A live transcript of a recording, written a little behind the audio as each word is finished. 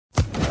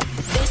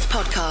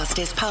podcast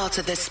is part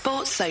of the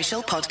Sports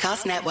Social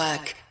Podcast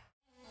Network.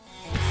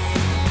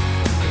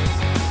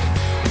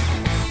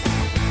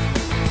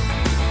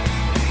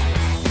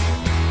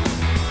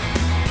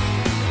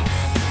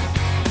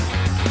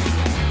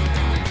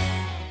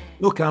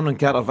 No Cameron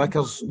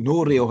Carter-Vickers,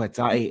 no Rio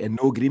Hattati and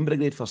no Green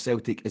Brigade for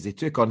Celtic as they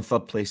took on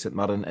third place at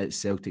Mirren at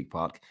Celtic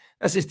Park.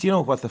 This is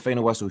Tino with the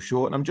Final Whistle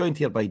Show and I'm joined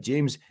here by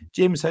James.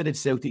 James, how did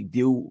Celtic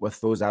deal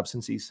with those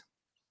absences?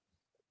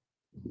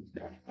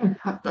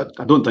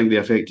 I don't think they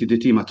affected the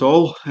team at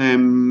all.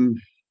 My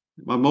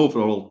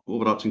overall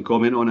overarching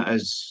comment on it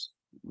is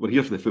we're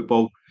here for the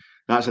football.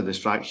 That's a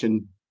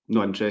distraction.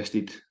 Not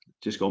interested.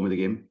 Just go on with the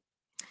game.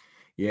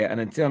 Yeah, and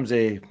in terms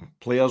of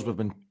players, we've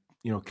been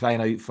crying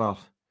out for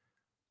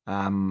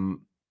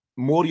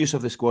more use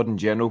of the squad in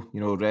general,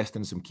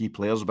 resting some key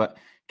players. But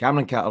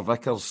Cameron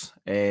Carter-Vickers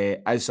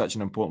is such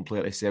an important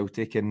player to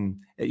Celtic, and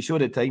it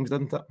showed at times,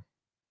 didn't it?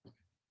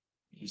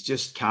 He's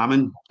just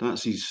calming.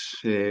 That's his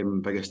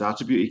biggest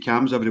attribute. He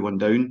calms everyone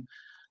down,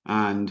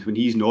 and when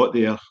he's not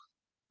there,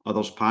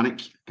 others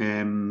panic.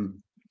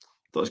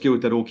 Thought Scale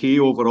did okay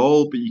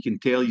overall, but you can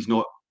tell he's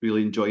not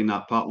really enjoying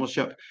that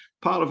partnership.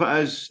 Part of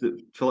it is that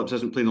Phillips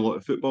isn't playing a lot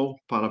of football.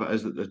 Part of it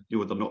is that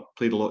they're not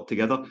played a lot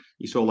together.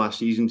 You saw last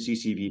season,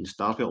 CCV and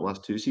Starfield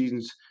last 2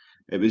 seasons.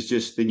 It was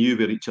just they knew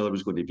where each other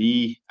was going to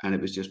be, and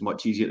it was just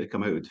much easier to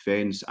come out of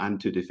defence and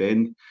to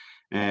defend.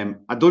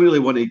 I don't really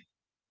want to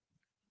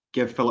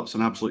give Phillips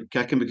an absolute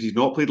kicking because he's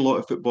not played a lot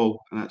of football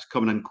and that's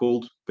coming in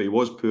cold, but he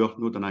was poor,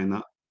 no denying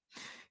that.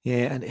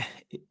 Yeah, and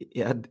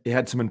he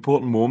had some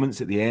important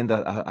moments at the end,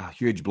 a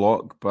huge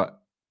block, but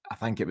I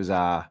think it was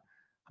a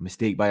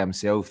mistake by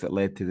himself that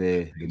led to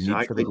the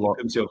need for the block.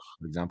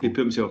 For example, he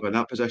put himself in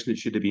that position. It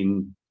should have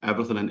been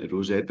everything into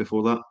Rosette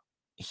before that.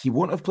 He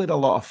won't have played a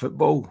lot of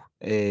football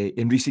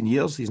in recent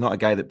years. He's not a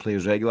guy that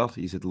plays regular.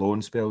 He's had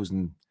loan spells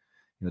and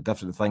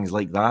different things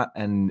like that,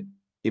 and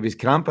he was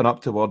cramping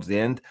up towards the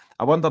end.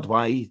 I wondered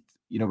why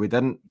we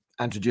didn't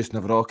introduce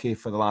Navarrete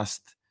for the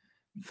last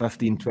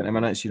 15, 20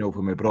 minutes,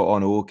 when we brought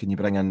on Oak and you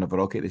bring in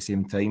Navarrete at the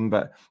same time.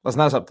 But listen,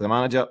 that's up to the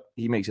manager.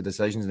 He makes the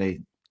decisions and he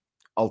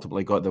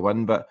ultimately got the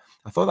win. But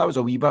I thought that was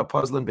a wee bit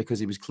puzzling because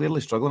he was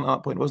clearly struggling at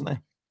that point, wasn't he?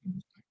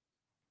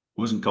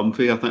 Wasn't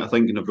comfy. I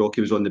think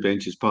Navarrete was on the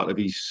bench as part of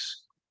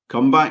his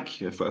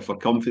comeback. If we're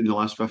comfy in the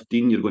last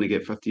 15, you're going to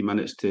get 15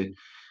 minutes to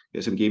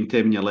get some game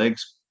time in your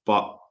legs.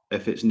 But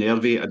if it's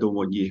nervy, I don't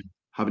want you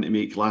having to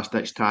make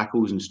last-ditch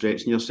tackles and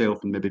stretching yourself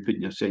and maybe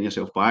setting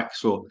yourself back.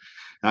 So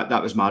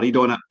that was my read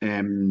on it.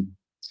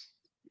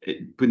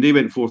 When they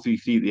went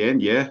 4-3-3 at the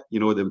end,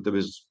 there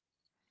was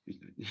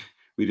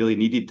we really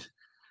needed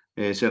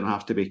certain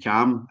half to be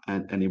calm,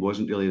 and he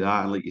wasn't really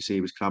that. And like you say,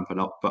 he was cramping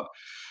up. But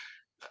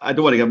I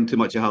don't want to give him too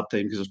much a hard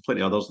time because there's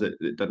plenty of others that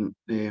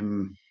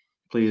didn't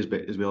play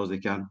as well as they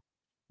can.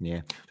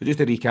 Yeah. So just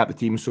to recap the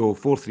team, so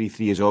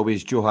 4-3-3 as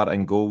always. Joe Hart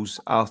in goals.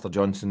 Alistair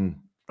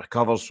Johnson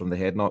recovers from the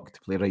head knock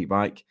to play right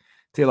back.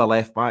 Taylor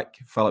left back.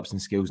 Phillips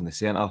and Scales in the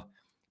centre.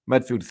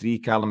 Midfield 3,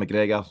 Callum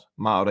McGregor,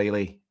 Matt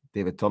O'Reilly,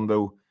 David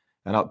Turnbull,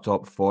 and up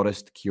top,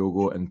 Forrest,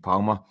 Kyogo and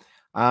Palmer.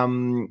 I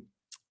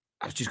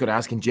was just going to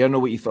ask in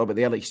general what you thought about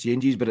the early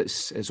exchanges, but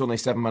it's only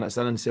 7 minutes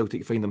in and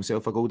Celtic find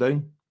themselves a goal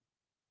down.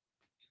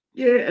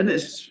 Yeah, and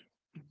it's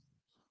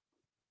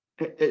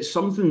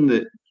something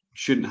that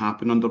shouldn't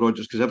happen under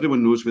Rodgers because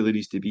everyone knows where he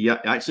needs to be. It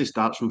actually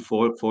starts from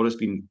Forrest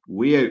being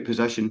way out of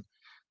position.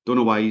 Don't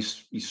know why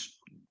he's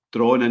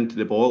drawn into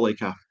the ball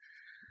like an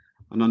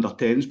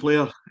under-10s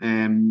player,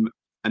 and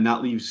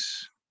that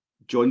leaves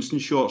Johnson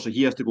short, so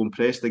he has to go and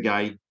press the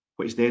guy,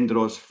 which then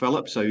draws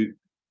Phillips out,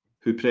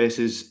 who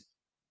presses,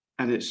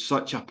 and it's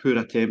such a poor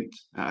attempt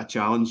at a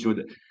challenge.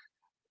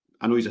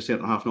 I know he's a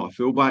centre half, not a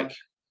fullback,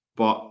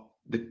 but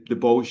the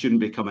ball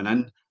shouldn't be coming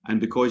in,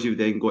 and because you've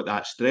then got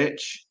that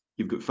stretch,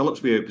 you've got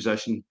Phillips way out of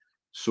position,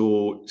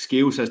 so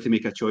Scales has to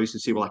make a choice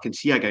and say, well, I can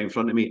see a guy in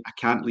front of me, I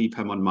can't leave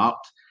him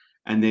unmarked,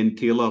 and then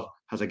Taylor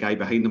has a guy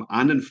behind him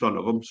and in front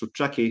of him, so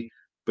tricky,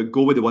 but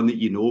go with the one that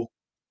you know.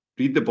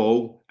 Read the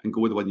ball and go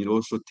with the one you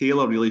know. So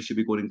Taylor really should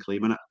be going and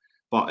claiming it,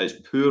 but it's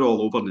poor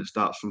all over and it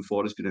starts from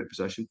Forrest being out of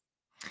position.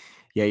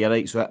 Yeah, you're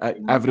right. So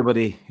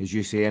everybody, as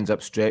you say, ends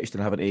up stretched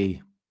and having to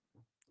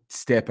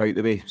step out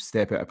the way,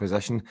 step out of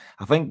position.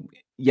 I think,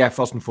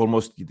 first and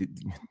foremost,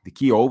 the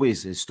key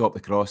always is stop the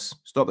cross.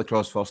 Stop the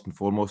cross first and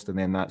foremost, and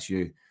then that's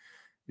you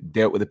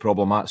dealt with the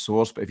problem at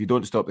source. But if you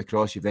don't stop the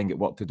cross, you've then got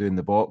work to do in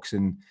the box.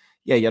 And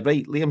yeah, you're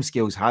right. Liam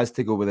Scales has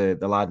to go with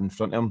the lad in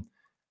front of him,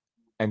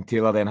 and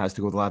Taylor then has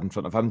to go with the lad in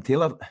front of him.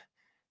 Taylor,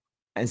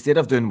 instead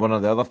of doing one or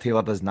the other,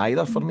 Taylor does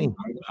neither for me.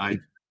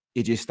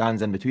 He just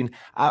stands in between.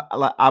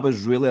 I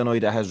was really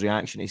annoyed at his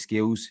reaction to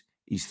Scales.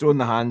 He's throwing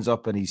the hands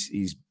up and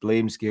he's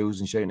blamed Scales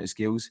and shouting at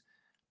Scales.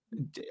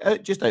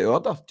 Just out of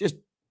order. Just,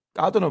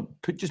 I don't know,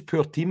 just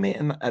poor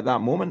teammate at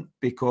that moment,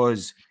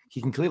 because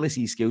he can clearly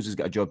see Scales has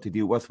got a job to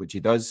deal with, which he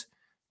does,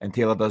 and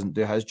Taylor doesn't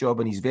do his job,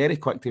 and he's very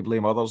quick to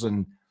blame others,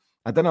 and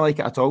I didn't like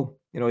it at all.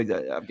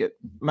 I've got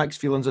mixed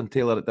feelings on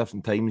Taylor at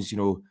different times.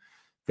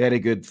 Very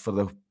good for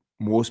the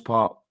most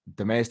part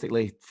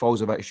domestically,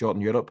 falls a bit short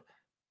in Europe.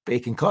 but he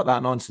can cut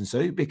that nonsense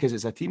out because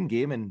it's a team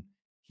game and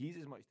he's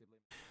as much to blame.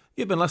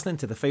 You've been listening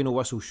to the Final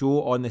Whistle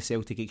show on the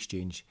Celtic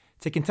Exchange.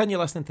 To continue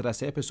listening to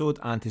this episode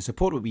and to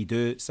support what we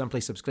do, simply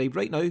subscribe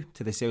right now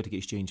to the Celtic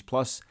Exchange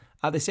Plus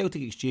at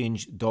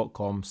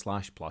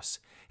thecelticexchange.com/plus.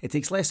 It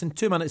takes less than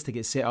 2 minutes to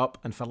get set up,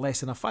 and for less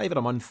than $5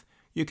 a month,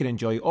 you can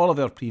enjoy all of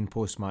our pre- and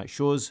post-match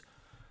shows,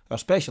 our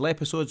special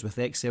episodes with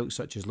ex-Celts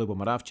such as Lubo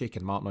Moravcik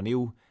and Martin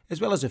O'Neill,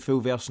 as well as a full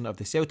version of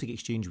the Celtic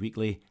Exchange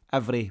Weekly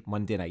every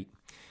Monday night.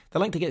 The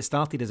link to get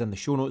started is in the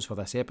show notes for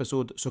this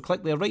episode, so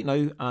click there right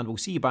now and we'll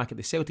see you back at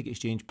the Celtic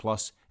Exchange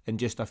Plus in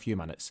just a few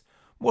minutes.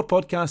 More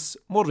podcasts,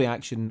 more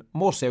reaction,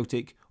 more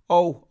Celtic,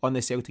 all on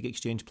the Celtic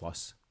Exchange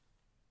Plus.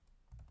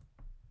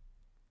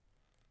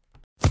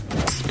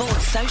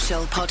 Sports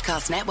Social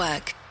Podcast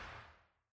Network.